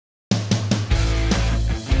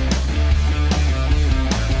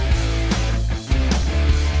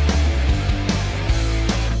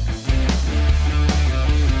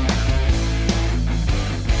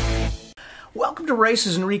to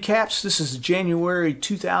Races and Recaps. This is the January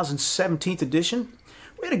 2017 edition.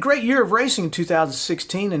 We had a great year of racing in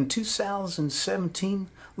 2016, and 2017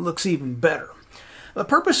 looks even better. The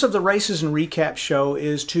purpose of the Races and Recap show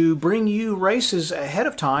is to bring you races ahead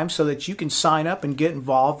of time so that you can sign up and get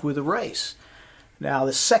involved with the race. Now,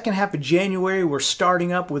 the second half of January, we're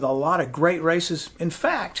starting up with a lot of great races. In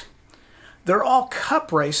fact, they're all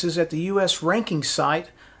cup races at the U.S. ranking site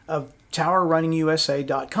of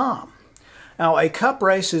Towerrunningusa.com. Now, a cup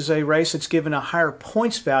race is a race that's given a higher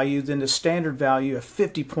points value than the standard value of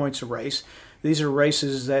 50 points a race. These are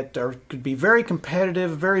races that could be very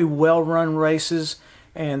competitive, very well-run races,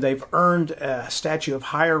 and they've earned a statue of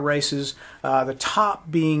higher races. The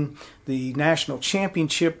top being the National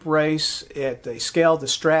Championship race at the Scale, the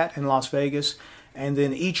Strat in Las Vegas, and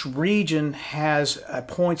then each region has a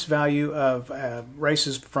points value of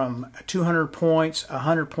races from 200 points,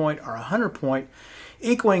 100 point, or 100 point,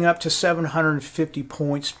 equaling up to 750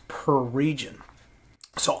 points per region.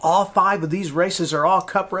 So all 5 of these races are all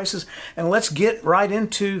cup races, and let's get right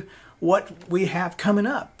into what we have coming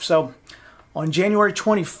up. So on January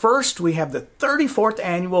 21st, we have the 34th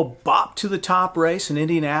annual Bop to the Top race in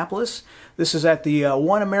Indianapolis. This is at the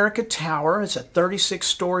One America Tower. It's a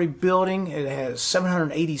 36-story building. It has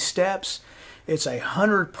 780 steps. It's a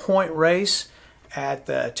 100-point race at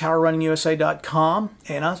Towerrunningusa.com,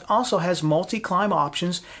 and also has multi-climb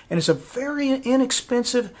options, and it's a very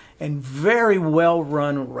inexpensive and very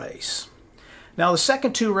well-run race. Now, the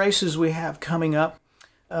second 2 races we have coming up,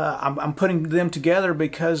 I'm putting them together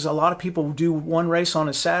because a lot of people do one race on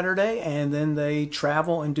a Saturday and then they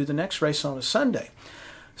travel and do the next race on a Sunday.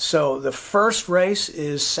 So the first race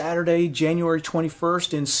is Saturday, January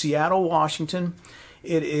 21st in Seattle, Washington.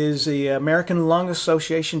 It is the American Lung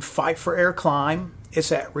Association Fight for Air Climb.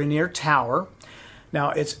 It's at Rainier Tower. Now,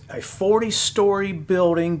 it's a 40-story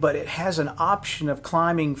building, but it has an option of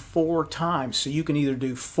climbing 4 times. So you can either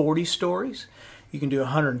do 40 stories, you can do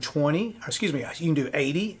 120, or excuse me, you can do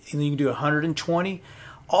 80, and then you can do 120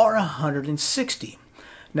 or 160.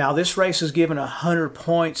 Now, this race is given 100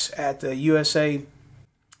 points at the USA,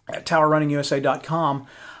 at TowerRunningUSA.com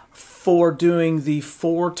for doing the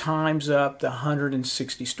 4 times up the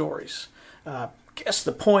 160 stories. Guess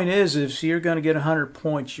the point is if you're going to get 100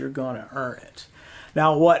 points, you're going to earn it.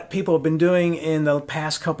 Now, what people have been doing in the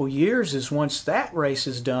past couple years is once that race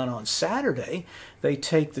is done on Saturday, they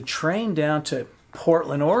take the train down to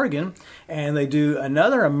Portland, Oregon, and they do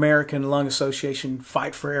another American Lung Association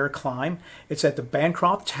Fight for Air climb. It's at the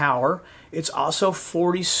Bancroft Tower. It's also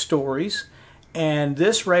 40 stories, and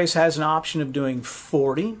this race has an option of doing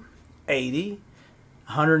 40, 80,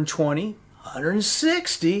 120,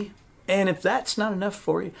 160, and if that's not enough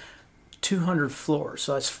for you, 200 floors.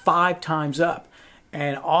 So that's 5 times up.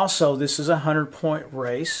 And also, this is a 100-point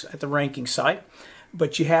race at the ranking site,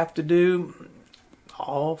 but you have to do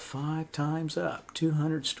all 5 times up,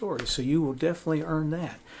 200 stories. So you will definitely earn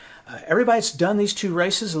that. Everybody that's done these 2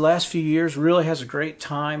 races the last few years really has a great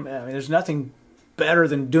time. I mean, there's nothing better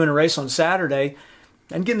than doing a race on Saturday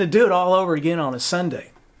and getting to do it all over again on a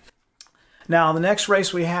Sunday. Now, the next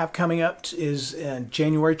race we have coming up is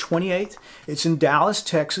January 28th. It's in Dallas,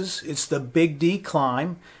 Texas. It's the Big D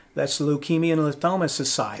Climb. That's the Leukemia and Lymphoma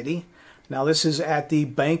Society. Now, this is at the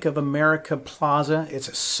Bank of America Plaza. It's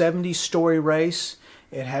a 70-story race.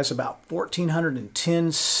 It has about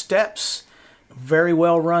 1,410 steps. Very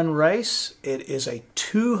well-run race. It is a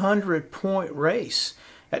 200-point race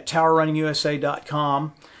at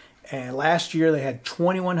TowerRunningUSA.com. And last year they had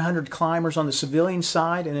 2,100 climbers on the civilian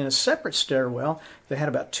side, and in a separate stairwell they had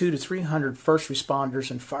about 200 to 300 first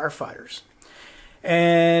responders and firefighters.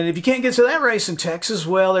 And if you can't get to that race in Texas,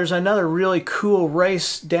 well, there's another really cool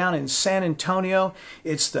race down in San Antonio.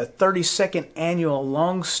 It's the 32nd annual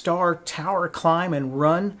Lone Star Tower Climb and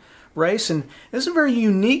Run race, and this is a very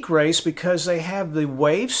unique race because they have the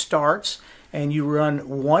wave starts and you run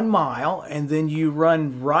 1 mile and then you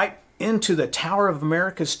run right into the Tower of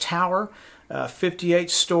America's tower,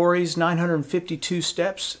 58 stories, 952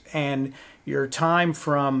 steps, and your time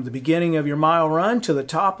from the beginning of your mile run to the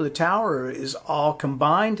top of the tower is all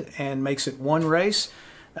combined and makes it one race.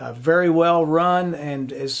 Very well run, and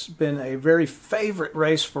has been a very favorite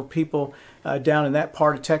race for people down in that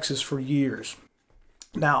part of Texas for years.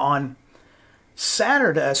 Now on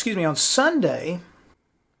Sunday,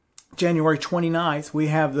 January 29th, we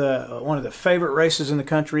have one of the favorite races in the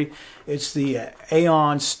country. It's the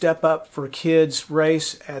Aon Step Up for Kids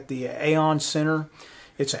race at the Aon Center.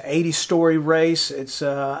 It's an 80-story race. It's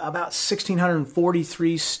about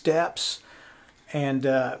 1,643 steps, and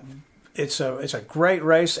It's a great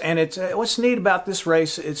race, and it's what's neat about this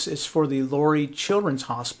race. It's for the Laurie Children's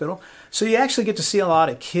Hospital, so you actually get to see a lot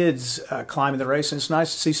of kids climbing the race, and it's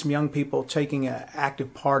nice to see some young people taking an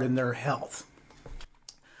active part in their health.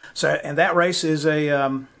 So, and that race is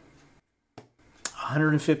a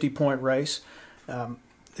 150-point race.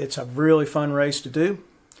 It's a really fun race to do.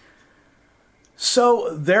 So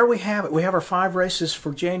there we have it. We have our 5 races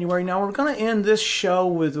for January. Now we're going to end this show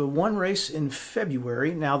with one race in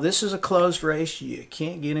February. Now this is a closed race. You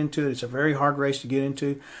can't get into it. It's a very hard race to get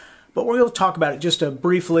into. But we're going to talk about it just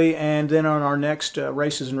briefly, and then on our next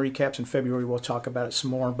races and recaps in February, we'll talk about it some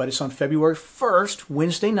more. But it's on February 1st,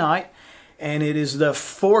 Wednesday night, and it is the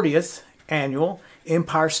 40th annual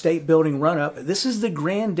Empire State Building Run-Up. This is the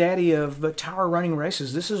granddaddy of tower running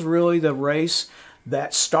races. This is really the race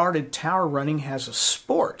that started tower running as a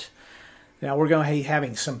sport. Now we're going to be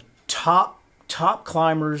having some top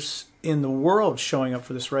climbers in the world showing up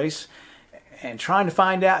for this race, and trying to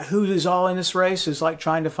find out who is all in this race is like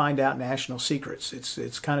trying to find out national secrets.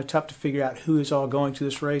 It's kind of tough to figure out who is all going to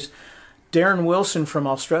this race. Darren Wilson from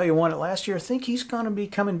Australia won it last year. I think he's going to be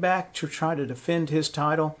coming back to try to defend his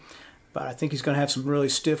title, but I think he's going to have some really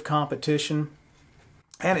stiff competition.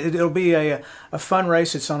 And it'll be a fun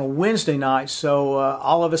race. It's on a Wednesday night, so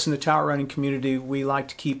all of us in the tower running community, we like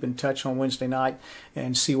to keep in touch on Wednesday night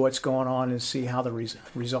and see what's going on and see how the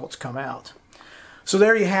results come out. So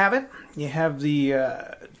there you have it. You have the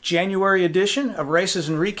January edition of Races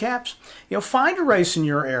and Recaps. You know, find a race in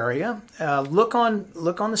your area. Look on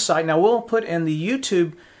the site. Now we'll put in the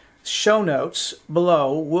YouTube show notes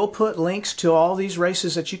below, we'll put links to all these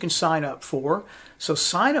races that you can sign up for. So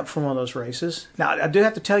sign up for one of those races. Now, I do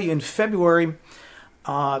have to tell you, in February,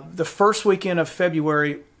 the first weekend of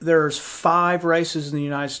February, there's 5 races in the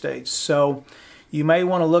United States. So you may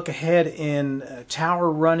want to look ahead in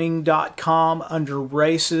towerrunning.com under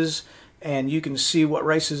races, and you can see what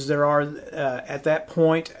races there are at that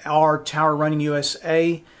point, or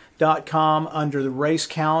towerrunningusa.com under the race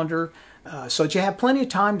calendar. So that you have plenty of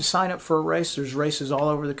time to sign up for a race. There's races all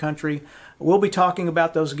over the country. We'll be talking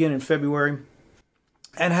about those again in February.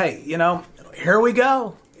 And hey, you know, here we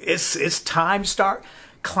go. It's time to start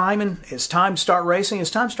climbing. It's time to start racing.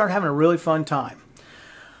 It's time to start having a really fun time.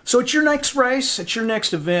 So it's your next race. It's your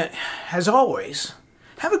next event. As always,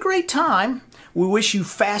 have a great time. We wish you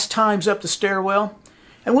fast times up the stairwell,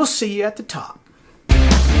 and we'll see you at the top.